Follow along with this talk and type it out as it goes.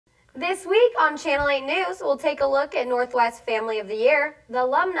This week on Channel 8 News, we'll take a look at Northwest Family of the Year, the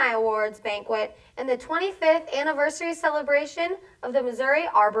Alumni Awards banquet, and the 25th anniversary celebration of the Missouri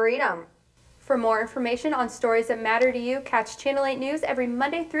Arboretum. For more information on stories that matter to you, catch Channel 8 News every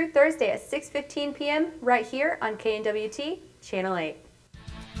Monday through Thursday at 6:15 p.m. right here on KNWT Channel 8.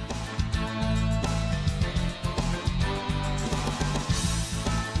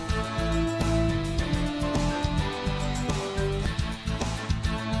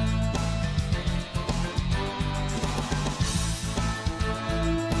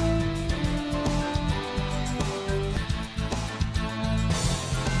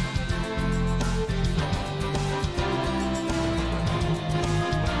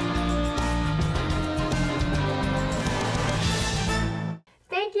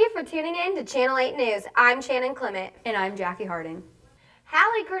 Thank you for tuning in to Channel 8 News. I'm Shannon Clement. And I'm Jackie Harding.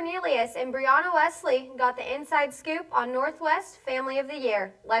 Hallie Cornelius and Brianna Wesley got the inside scoop on Northwest Family of the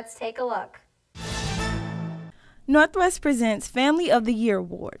Year. Let's take a look. Northwest presents Family of the Year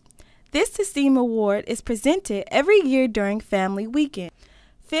Award. This esteemed award is presented every year during Family Weekend.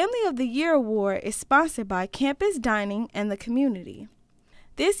 Family of the Year Award is sponsored by Campus Dining and the community.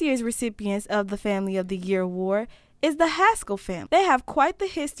 This year's recipients of the Family of the Year Award is the Haskell family. They have quite the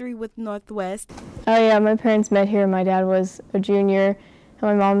history with Northwest. Oh yeah, my parents met here. My dad was a junior and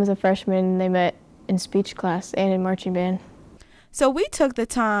my mom was a freshman, and they met in speech class and in marching band. So we took the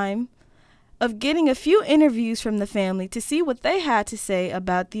time of getting a few interviews from the family to see what they had to say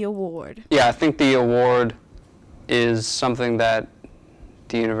about the award. Yeah, I think the award is something that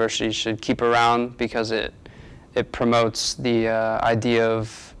the university should keep around because it promotes the idea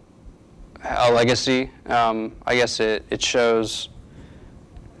of a legacy. I guess it shows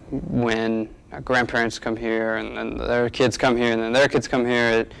when grandparents come here and then their kids come here and then their kids come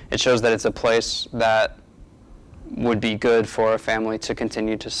here, it shows that it's a place that would be good for a family to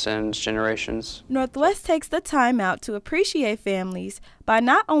continue to send generations. Northwest takes the time out to appreciate families by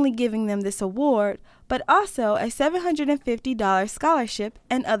not only giving them this award, but also a $750 scholarship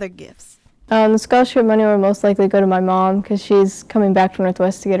and other gifts. The scholarship money will most likely go to my mom because she's coming back to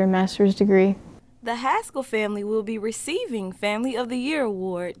Northwest to get her master's degree. The Haskell family will be receiving Family of the Year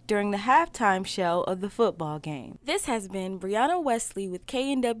Award during the halftime show of the football game. This has been Brianna Wesley with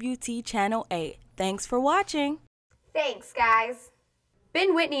KNWT Channel 8. Thanks for watching. Thanks, guys.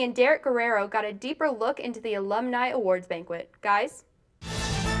 Ben Whitney and Derek Guerrero got a deeper look into the Alumni Awards banquet. Guys?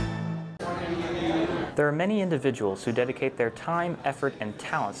 There are many individuals who dedicate their time, effort, and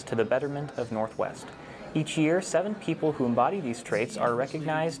talents to the betterment of Northwest. Each year, 7 people who embody these traits are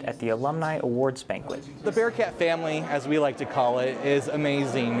recognized at the Alumni Awards Banquet. The Bearcat family, as we like to call it, is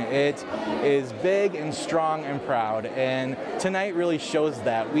amazing. It is big and strong and proud, and tonight really shows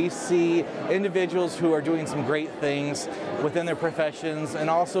that. We see individuals who are doing some great things within their professions and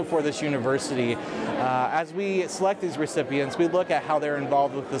also for this university. As we select these recipients, we look at how they're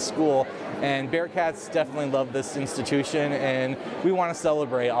involved with the school, and Bearcats definitely love this institution, and we want to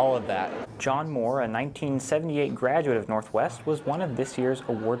celebrate all of that. John Moore, a 1978 graduate of Northwest, was one of this year's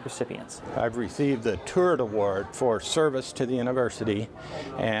award recipients. I've received the Tuart Award for service to the university,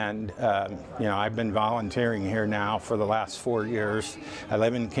 and I've been volunteering here now for the last 4 years. I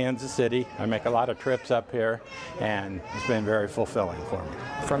live in Kansas City. I make a lot of trips up here, and it's been very fulfilling for me.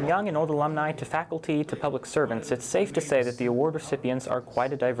 From young and old alumni to faculty to public servants, it's safe to say that the award recipients are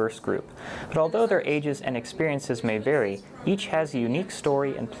quite a diverse group. But although their ages and experiences may vary, each has a unique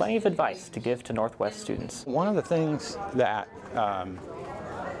story and plenty of advice to give to Northwest students. One of the things that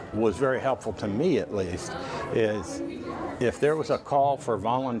was very helpful to me, at least, is if there was a call for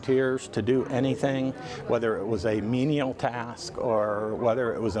volunteers to do anything, whether it was a menial task or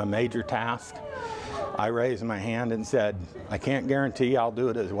whether it was a major task, I raised my hand and said, I can't guarantee I'll do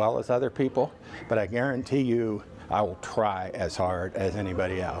it as well as other people, but I guarantee you I will try as hard as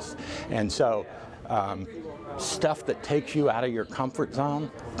anybody else. And so stuff that takes you out of your comfort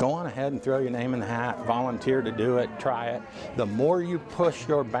zone, go on ahead and throw your name in the hat, volunteer to do it, try it. The more you push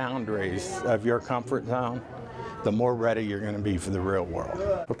your boundaries of your comfort zone, the more ready you're going to be for the real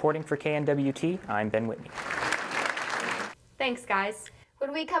world. Reporting for KNWT, I'm Ben Whitney. Thanks, guys.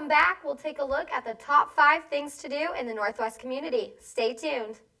 When we come back, we'll take a look at the top 5 things to do in the Northwest community. Stay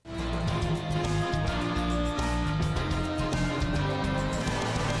tuned.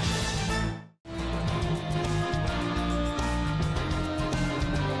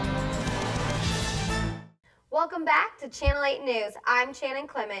 Welcome back to Channel 8 News. I'm Shannon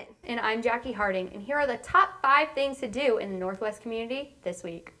Clement. And I'm Jackie Harding, and here are the top 5 things to do in the Northwest community this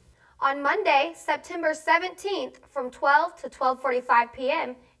week. On Monday, September 17th, from 12 to 12:45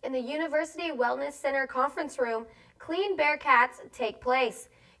 p.m. in the University Wellness Center conference room, Clean Bearcats take place.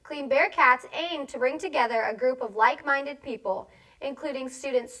 Clean Bearcats aim to bring together a group of like-minded people, including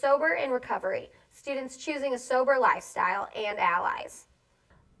students sober in recovery, students choosing a sober lifestyle, and allies.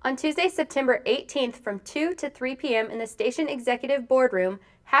 On Tuesday, September 18th from 2 to 3 p.m. in the station executive boardroom,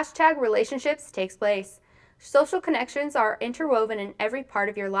 #relationships takes place. Social connections are interwoven in every part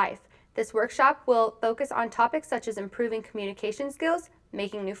of your life. This workshop will focus on topics such as improving communication skills,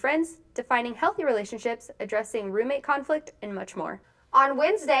 making new friends, defining healthy relationships, addressing roommate conflict, and much more. On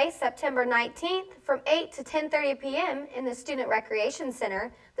Wednesday, September 19th, from 8 to 10:30 p.m. in the Student Recreation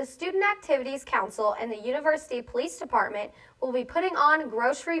Center, the Student Activities Council and the University Police Department will be putting on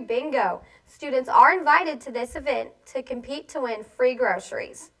Grocery Bingo. Students are invited to this event to compete to win free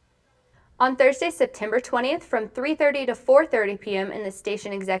groceries. On Thursday, September 20th, from 3:30 to 4:30 p.m. in the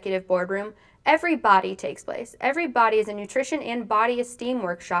Station Executive Boardroom, Every Body takes place. Every Body is a nutrition and body esteem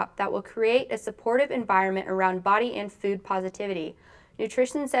workshop that will create a supportive environment around body and food positivity.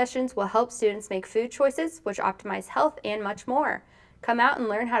 Nutrition sessions will help students make food choices which optimize health and much more. Come out and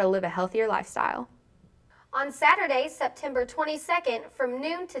learn how to live a healthier lifestyle. On Saturday, September 22nd, from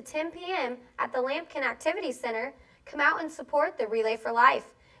noon to 10 p.m. at the Lampkin Activity Center, come out and support the Relay for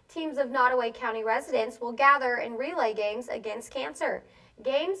Life. Teams of Nottoway County residents will gather in relay games against cancer.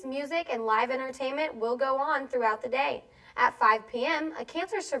 Games, music, and live entertainment will go on throughout the day. At 5 p.m., a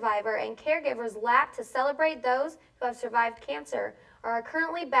cancer survivor and caregivers lap to celebrate those who have survived cancer or are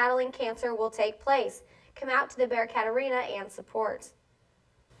currently battling cancer will take place. Come out to the Bearcat Arena and support.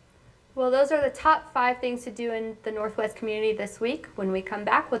 Well, those are the top 5 things to do in the Northwest community this week. When we come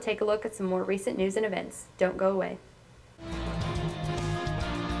back, we'll take a look at some more recent news and events. Don't go away.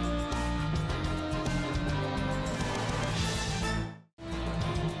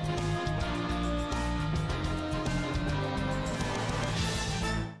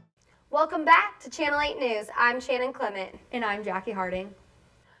 Welcome back to Channel 8 News. I'm Shannon Clement. And I'm Jackie Harding.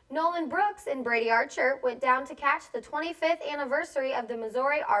 Nolan Brooks and Brady Archer went down to catch the 25th anniversary of the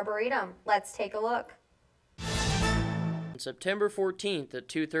Missouri Arboretum. Let's take a look. On September 14th at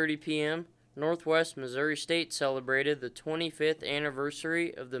 2:30 p.m., Northwest Missouri State celebrated the 25th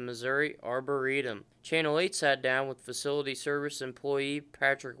anniversary of the Missouri Arboretum. Channel 8 sat down with facility service employee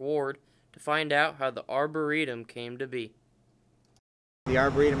Patrick Ward to find out how the Arboretum came to be. The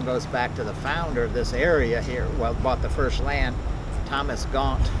Arboretum goes back to the founder of this area here, well, bought the first land, Thomas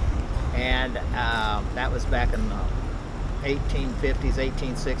Gaunt, and that was back in the 1850s,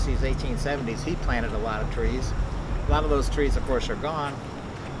 1860s, 1870s. He planted a lot of trees. A lot of those trees, of course, are gone.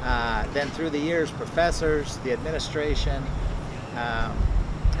 Then through the years, professors, the administration,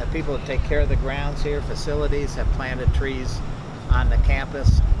 people that take care of the grounds here, facilities have planted trees on the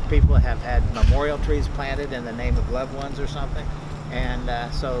campus. People have had memorial trees planted in the name of loved ones or something.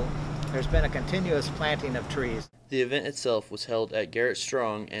 And so there's been a continuous planting of trees. The event itself was held at Garrett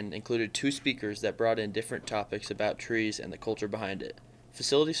Strong and included 2 speakers that brought in different topics about trees and the culture behind it.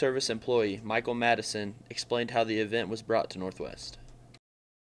 Facility service employee Michael Madison explained how the event was brought to Northwest.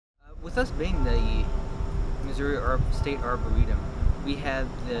 With us being the Missouri State Arboretum, we have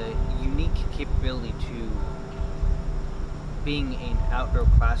the unique capability to being an outdoor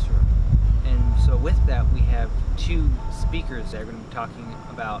classroom. And so with that, we have 2 speakers that are going to be talking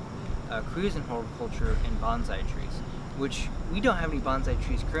about cruise and horticulture and bonsai trees, which we don't have any bonsai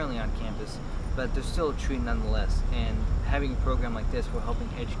trees currently on campus, but there's still a tree nonetheless. And having a program like this, we're helping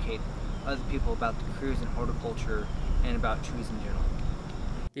educate other people about the cruise and horticulture and about trees in general.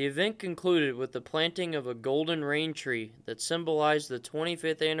 The event concluded with the planting of a golden rain tree that symbolized the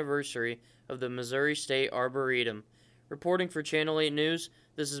 25th anniversary of the Missouri State Arboretum. Reporting for Channel 8 News,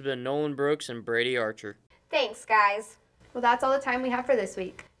 this has been Nolan Brooks and Brady Archer. Thanks, guys. Well, that's all the time we have for this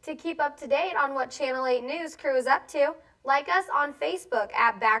week. To keep up to date on what Channel 8 News crew is up to, like us on Facebook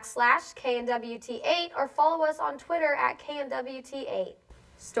at /KNWT8 or follow us on Twitter at KNWT8.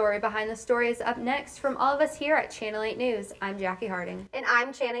 Story Behind the Story is up next from all of us here at Channel 8 News. I'm Jackie Harding. And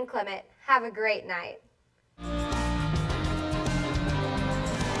I'm Shannon Clement. Have a great night.